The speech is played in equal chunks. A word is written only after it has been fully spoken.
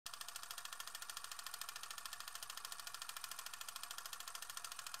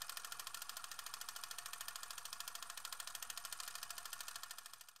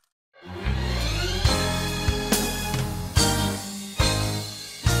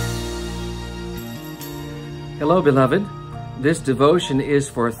Hello, beloved. This devotion is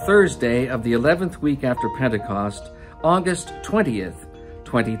for Thursday of the 11th week after Pentecost, August 20th,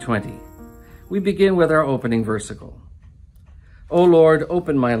 2020. We begin with our opening versicle. O Lord,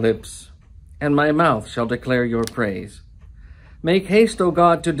 open my lips, and my mouth shall declare your praise. Make haste, O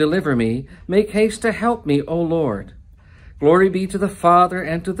God, to deliver me. Make haste to help me, O Lord. Glory be to the Father,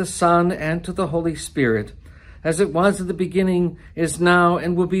 and to the Son, and to the Holy Spirit, as it was in the beginning, is now,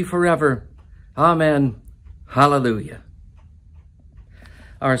 and will be forever. Amen. Hallelujah.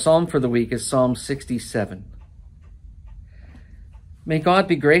 Our psalm for the week is Psalm 67. May God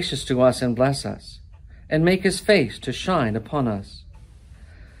be gracious to us and bless us, and make his face to shine upon us,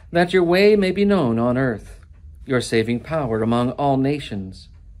 that your way may be known on earth, your saving power among all nations.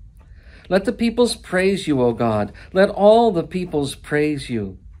 Let the peoples praise you, O God. Let all the peoples praise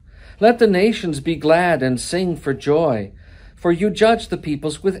you. Let the nations be glad and sing for joy, for you judge the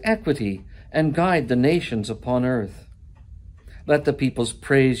peoples with equity and guide the nations upon earth. Let the peoples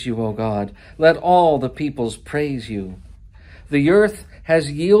praise you, O God. Let all the peoples praise you. The earth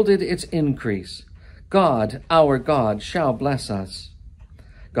has yielded its increase. God, our God, shall bless us.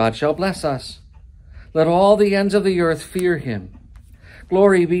 God shall bless us. Let all the ends of the earth fear him.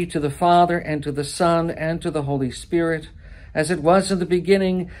 Glory be to the Father, and to the Son, and to the Holy Spirit, as it was in the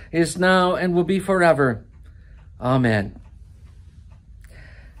beginning, is now, and will be forever. Amen.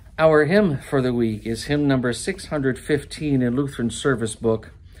 Our hymn for the week is hymn number 615 in Lutheran Service Book,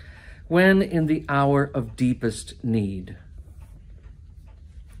 When in the Hour of Deepest Need.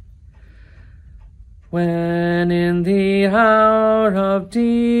 When in the hour of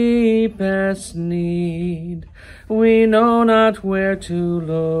deepest need, we know not where to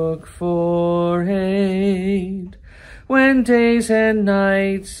look for aid, when days and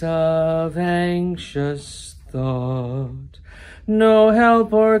nights of anxious thought no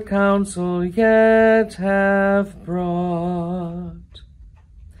help or counsel yet have brought,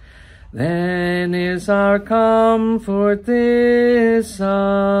 then is our comfort this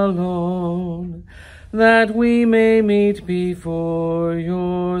alone, that we may meet before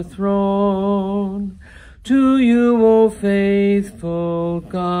your throne. To you, O faithful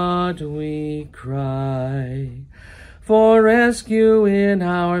God, we cry, for rescue in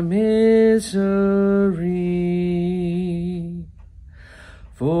our misery.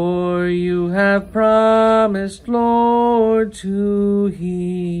 For you have promised, Lord, to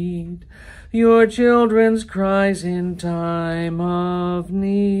heed your children's cries in time of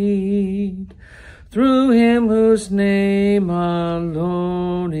need, through him whose name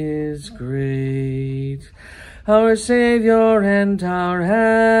alone is great, our Savior and our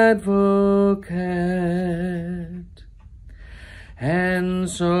Advocate. And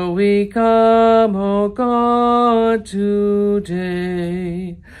so we come, O God,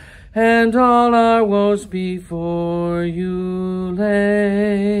 today, and all our woes before you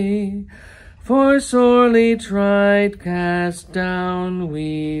lay. For sorely tried, cast down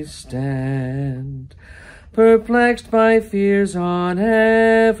we stand, perplexed by fears on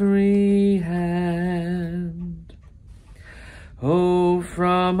every hand. Oh,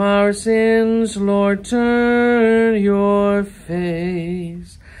 from our sins, Lord, turn your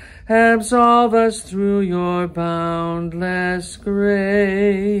face, absolve us through your boundless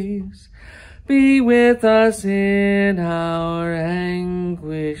grace. Be with us in our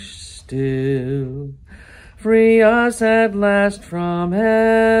anguish still, free us at last from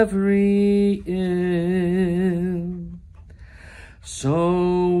every ill.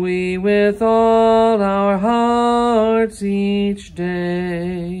 So we with all our hearts each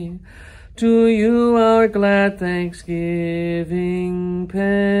day to you our glad thanksgiving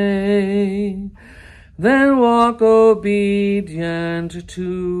pay, then walk obedient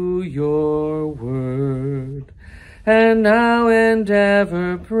to your word, and now and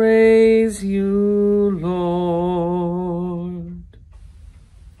ever praise you, Lord.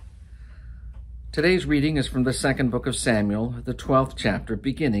 Today's reading is from the second book of Samuel, the 12th chapter,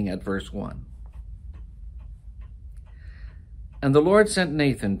 beginning at verse 1. And the Lord sent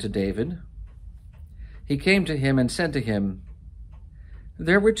Nathan to David. He came to him and said to him,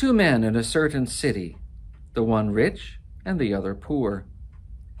 There were two men in a certain city, the one rich and the other poor.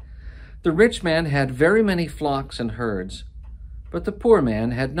 The rich man had very many flocks and herds, but the poor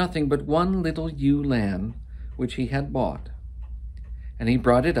man had nothing but one little ewe lamb, which he had bought. And he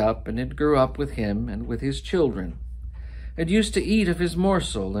brought it up, and it grew up with him and with his children. It used to eat of his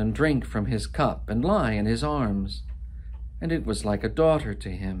morsel and drink from his cup and lie in his arms, and it was like a daughter to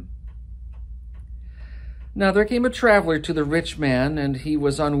him. Now there came a traveler to the rich man, and he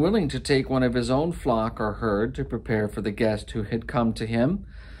was unwilling to take one of his own flock or herd to prepare for the guest who had come to him,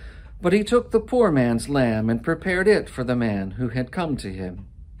 But he took the poor man's lamb and prepared it for the man who had come to him.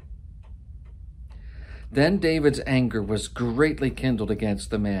 Then David's anger was greatly kindled against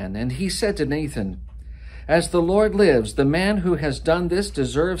the man, and he said to Nathan, "As the Lord lives, the man who has done this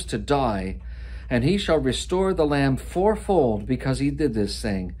deserves to die, and he shall restore the lamb fourfold because he did this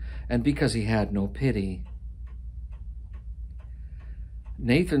thing, and because he had no pity."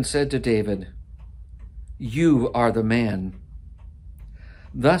 Nathan said to David, "You are the man.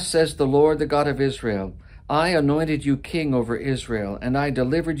 Thus says the Lord, the God of Israel, I anointed you king over Israel, and I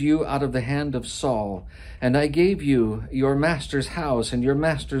delivered you out of the hand of Saul, and I gave you your master's house and your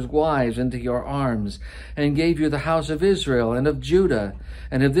master's wives into your arms, and gave you the house of Israel and of Judah.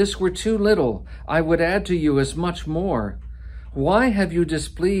 And if this were too little, I would add to you as much more. Why have you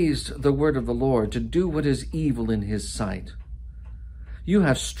displeased the word of the Lord to do what is evil in his sight? You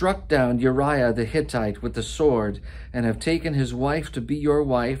have struck down Uriah the Hittite with the sword, and have taken his wife to be your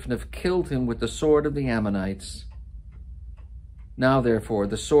wife, and have killed him with the sword of the Ammonites. Now therefore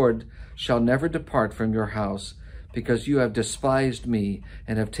the sword shall never depart from your house, because you have despised me,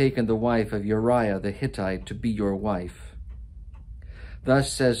 and have taken the wife of Uriah the Hittite to be your wife.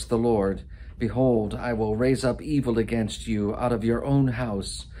 Thus says the Lord, Behold, I will raise up evil against you out of your own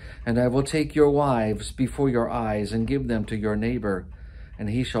house, and I will take your wives before your eyes, and give them to your neighbor, and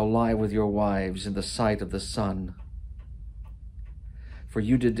he shall lie with your wives in the sight of the sun. For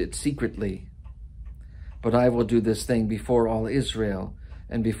you did it secretly, but I will do this thing before all Israel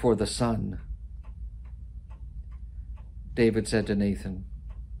and before the sun." David said to Nathan,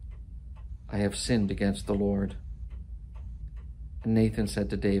 "I have sinned against the Lord." And Nathan said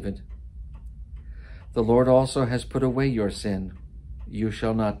to David, "The Lord also has put away your sin. You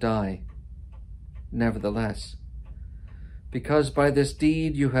shall not die. Nevertheless, because by this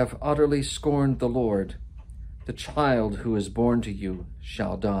deed you have utterly scorned the Lord, the child who is born to you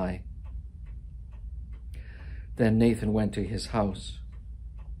shall die." Then Nathan went to his house.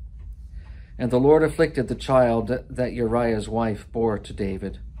 And the Lord afflicted the child that Uriah's wife bore to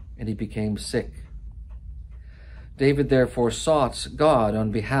David, and he became sick. David therefore sought God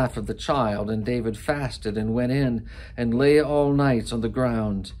on behalf of the child, and David fasted and went in and lay all nights on the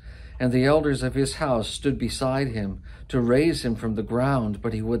ground. And the elders of his house stood beside him to raise him from the ground,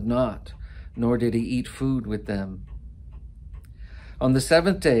 but he would not, nor did he eat food with them. On the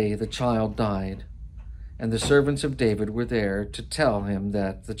seventh day the child died, and the servants of David were there to tell him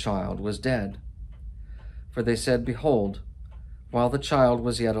that the child was dead. For they said, "Behold, while the child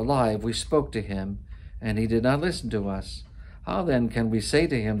was yet alive, we spoke to him, and he did not listen to us. How then can we say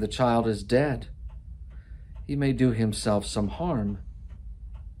to him, the child is dead? He may do himself some harm."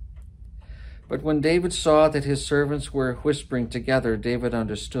 But when David saw that his servants were whispering together, David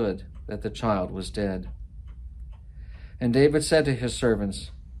understood that the child was dead. And David said to his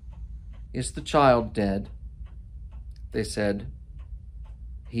servants, "Is the child dead?" They said,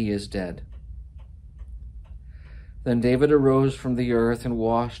 "He is dead." Then David arose from the earth and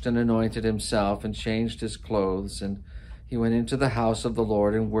washed and anointed himself and changed his clothes, and he went into the house of the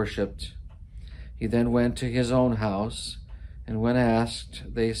Lord and worshipped. He then went to his own house, and when asked,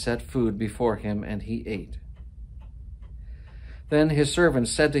 they set food before him, and he ate. Then his servants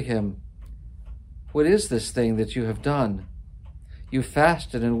said to him, "What is this thing that you have done? You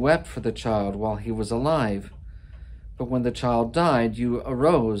fasted and wept for the child while he was alive, but when the child died, you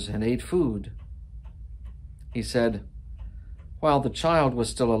arose and ate food." He said, "While the child was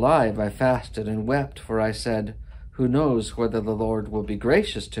still alive, I fasted and wept, for I said, 'Who knows whether the Lord will be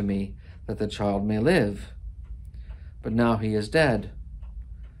gracious to me, that the child may live?' But now he is dead.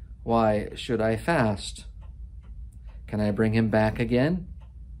 Why should I fast? Can I bring him back again?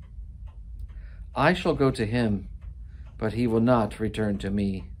 I shall go to him, but he will not return to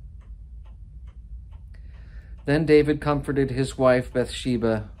me." Then David comforted his wife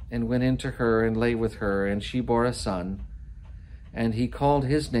Bathsheba, and went in to her and lay with her, and she bore a son, and he called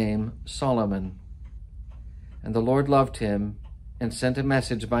his name Solomon. And the Lord loved him, and sent a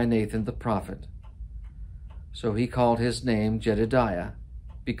message by Nathan the prophet. So he called his name Jedidiah,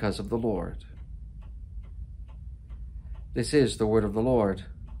 because of the Lord. This is the word of the Lord.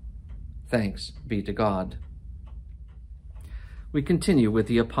 Thanks be to God. We continue with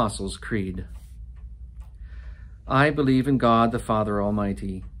the Apostles' Creed. I believe in God the Father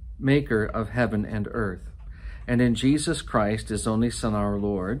Almighty, maker of heaven and earth, and in Jesus Christ, his only Son, our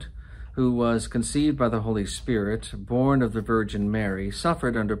Lord, who was conceived by the Holy Spirit, born of the Virgin Mary,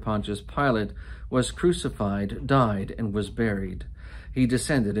 suffered under Pontius Pilate, was crucified, died, and was buried. He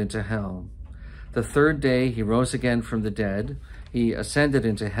descended into hell. The third day he rose again from the dead. He ascended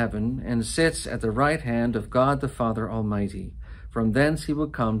into heaven, and sits at the right hand of God the Father Almighty. From thence he will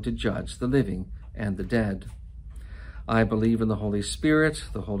come to judge the living and the dead. I believe in the Holy Spirit,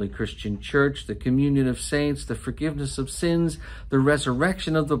 the holy Christian Church, the communion of saints, the forgiveness of sins, the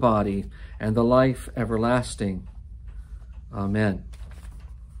resurrection of the body, and the life everlasting. Amen.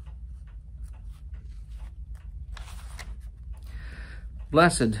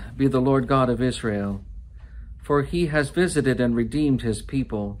 Blessed be the Lord God of Israel, for he has visited and redeemed his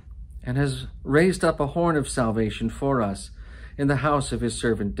people, and has raised up a horn of salvation for us in the house of his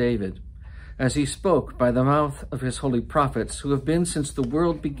servant David, as he spoke by the mouth of his holy prophets, who have been since the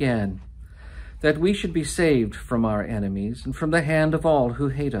world began, that we should be saved from our enemies and from the hand of all who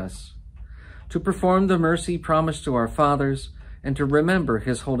hate us, to perform the mercy promised to our fathers, and to remember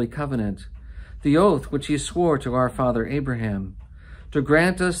his holy covenant, the oath which he swore to our father Abraham, to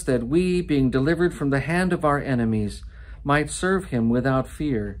grant us that we, being delivered from the hand of our enemies, might serve him without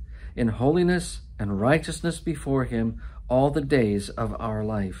fear, in holiness and righteousness before him all the days of our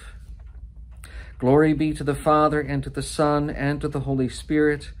life. Glory be to the Father, and to the Son, and to the Holy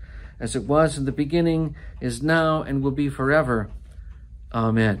Spirit, as it was in the beginning, is now, and will be forever.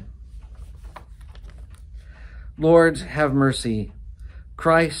 Amen. Lord, have mercy.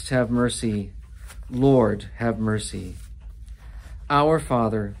 Christ, have mercy. Lord, have mercy. Our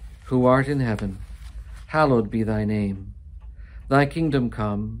Father, who art in heaven, hallowed be thy name. Thy kingdom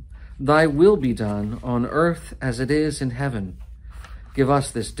come, thy will be done on earth as it is in heaven. Give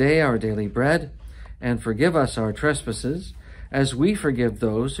us this day our daily bread, and forgive us our trespasses, as we forgive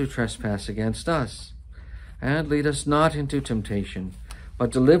those who trespass against us. And lead us not into temptation,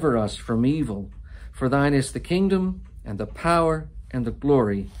 but deliver us from evil. For thine is the kingdom, and the power, and the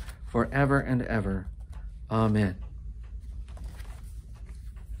glory, forever and ever. Amen.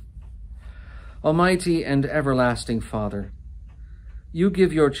 Almighty and everlasting Father, you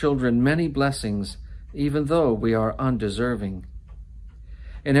give your children many blessings, even though we are undeserving.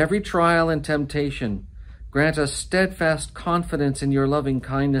 In every trial and temptation, grant us steadfast confidence in your loving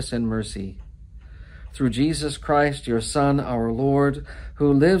kindness and mercy. Through Jesus Christ, your Son, our Lord,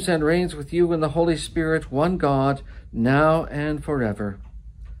 who lives and reigns with you in the Holy Spirit, one God, now and forever.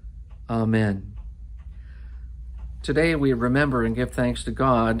 Amen. Today we remember and give thanks to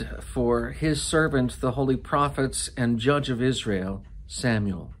God for his servant, the holy prophets and judge of Israel,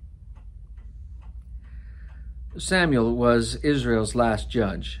 Samuel. Samuel was Israel's last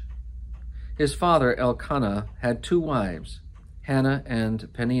judge. His father, Elkanah, had two wives, Hannah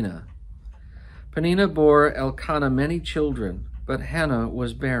and Peninnah. Peninnah bore Elkanah many children, but Hannah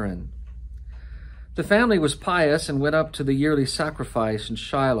was barren. The family was pious and went up to the yearly sacrifice in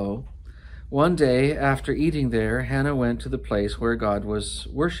Shiloh. One day, after eating there, Hannah went to the place where God was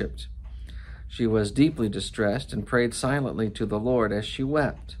worshipped. She was deeply distressed and prayed silently to the Lord as she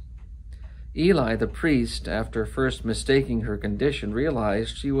wept. Eli, the priest, after first mistaking her condition,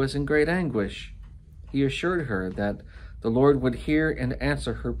 realized she was in great anguish. He assured her that the Lord would hear and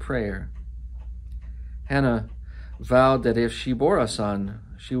answer her prayer. Hannah vowed that if she bore a son,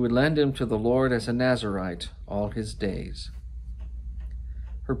 she would lend him to the Lord as a Nazirite all his days.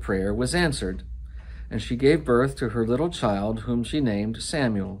 Her prayer was answered, and she gave birth to her little child, whom she named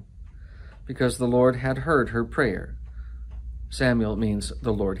Samuel, because the Lord had heard her prayer. Samuel means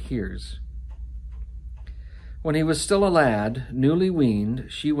the Lord hears. When he was still a lad, newly weaned,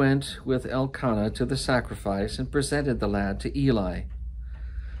 she went with Elkanah to the sacrifice and presented the lad to Eli.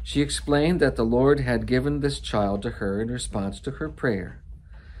 She explained that the Lord had given this child to her in response to her prayer.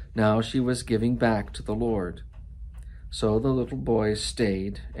 Now she was giving back to the Lord. So the little boy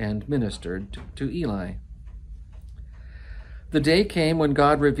stayed and ministered to Eli. The day came when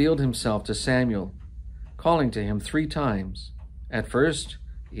God revealed himself to Samuel, calling to him 3 times. At first,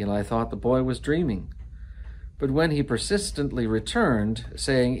 Eli thought the boy was dreaming. But when he persistently returned,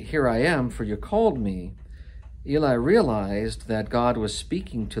 saying, "Here I am, for you called me," Eli realized that God was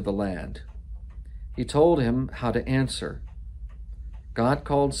speaking to the lad. He told him how to answer. God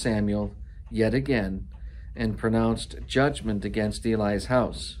called Samuel yet again and pronounced judgment against Eli's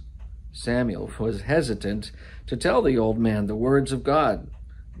house. Samuel was hesitant to tell the old man the words of God,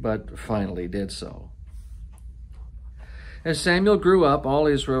 but finally did so. As Samuel grew up, all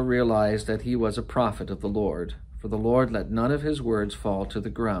Israel realized that he was a prophet of the Lord, for the Lord let none of his words fall to the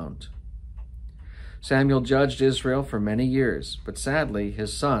ground. Samuel judged Israel for many years, but sadly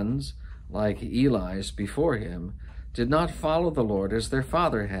his sons, like Eli's before him, did not follow the Lord as their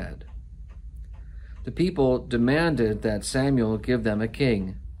father had. The people demanded that Samuel give them a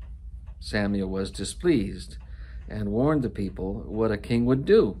king. Samuel was displeased and warned the people what a king would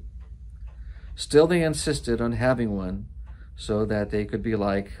do. Still they insisted on having one so that they could be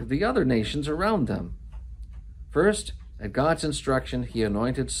like the other nations around them. First, At God's instruction, he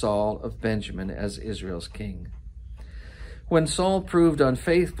anointed Saul of Benjamin as Israel's king. When Saul proved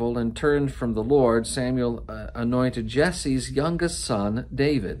unfaithful and turned from the Lord, Samuel anointed Jesse's youngest son,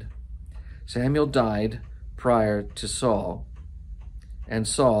 David. Samuel died prior to Saul, and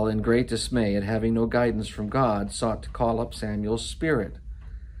Saul, in great dismay at having no guidance from God, sought to call up Samuel's spirit.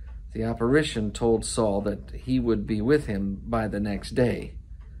 The apparition told Saul that he would be with him by the next day,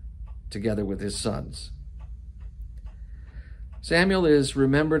 together with his sons. Samuel is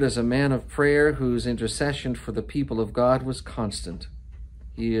remembered as a man of prayer whose intercession for the people of God was constant.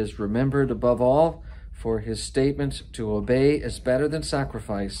 He is remembered above all for his statement to obey is better than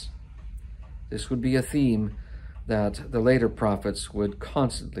sacrifice. This would be a theme that the later prophets would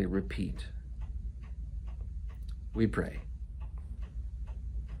constantly repeat. We pray.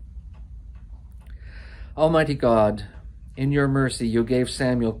 Almighty God, in your mercy you gave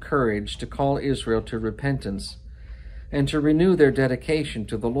Samuel courage to call Israel to repentance and to renew their dedication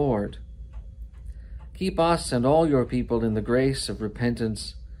to the Lord. Keep us and all your people in the grace of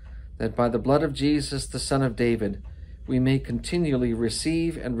repentance, that by the blood of Jesus, the Son of David, we may continually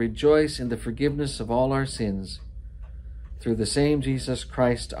receive and rejoice in the forgiveness of all our sins. Through the same Jesus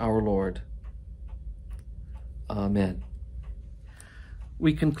Christ our Lord. Amen.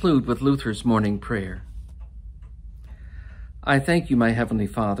 We conclude with Luther's morning prayer. I thank you, my Heavenly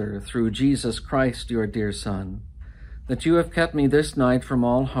Father, through Jesus Christ, your dear Son, that you have kept me this night from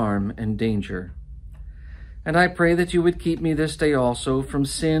all harm and danger. And I pray that you would keep me this day also from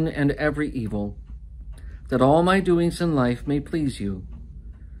sin and every evil, that all my doings in life may please you.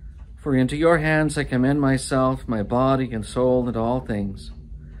 For into your hands I commend myself, my body and soul, and all things.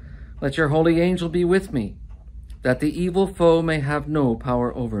 Let your holy angel be with me, that the evil foe may have no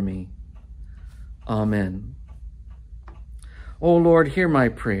power over me. Amen. O Lord, hear my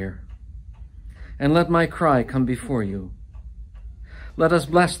prayer, and let my cry come before you. Let us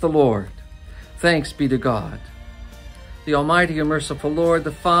bless the Lord. Thanks be to God. The Almighty and merciful Lord,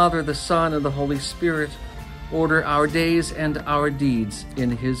 the Father, the Son, and the Holy Spirit, order our days and our deeds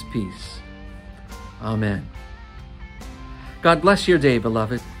in his peace. Amen. God bless your day,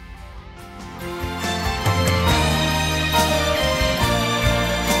 beloved.